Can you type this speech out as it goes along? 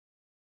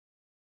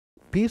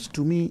Peace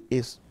to me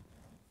is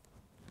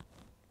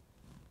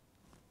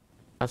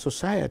a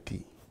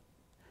society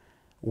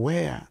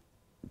where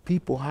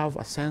people have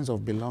a sense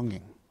of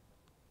belonging.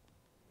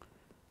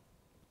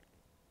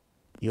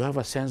 You have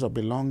a sense of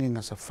belonging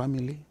as a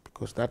family,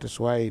 because that is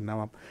why in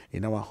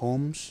our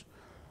homes,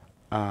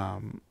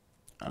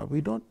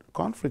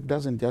 conflict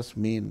doesn't just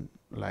mean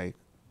like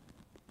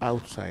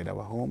outside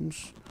our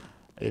homes.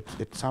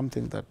 It's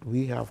something that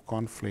we have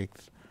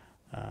conflict,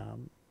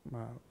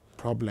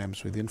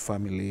 problems within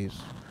families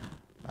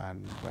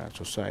and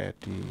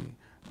society,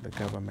 the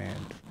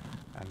government,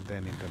 and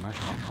then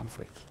international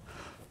conflicts.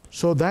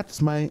 So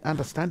that's my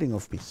understanding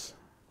of peace.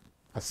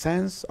 A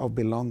sense of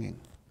belonging,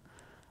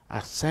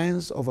 a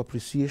sense of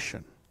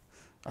appreciation,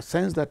 a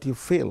sense that you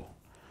feel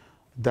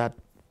that,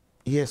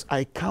 yes,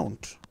 I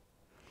count,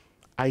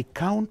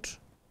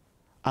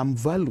 I'm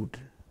valued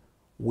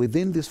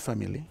within this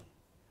family,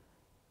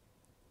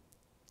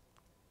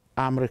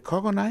 I'm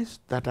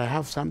recognized that I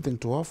have something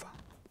to offer,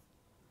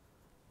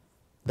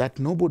 that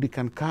nobody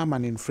can come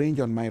and infringe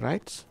on my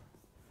rights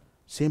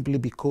simply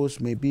because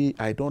maybe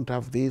I don't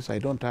have this, I'm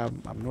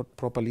not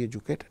properly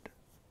educated.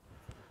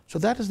 So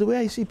that is the way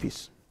I see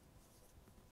peace.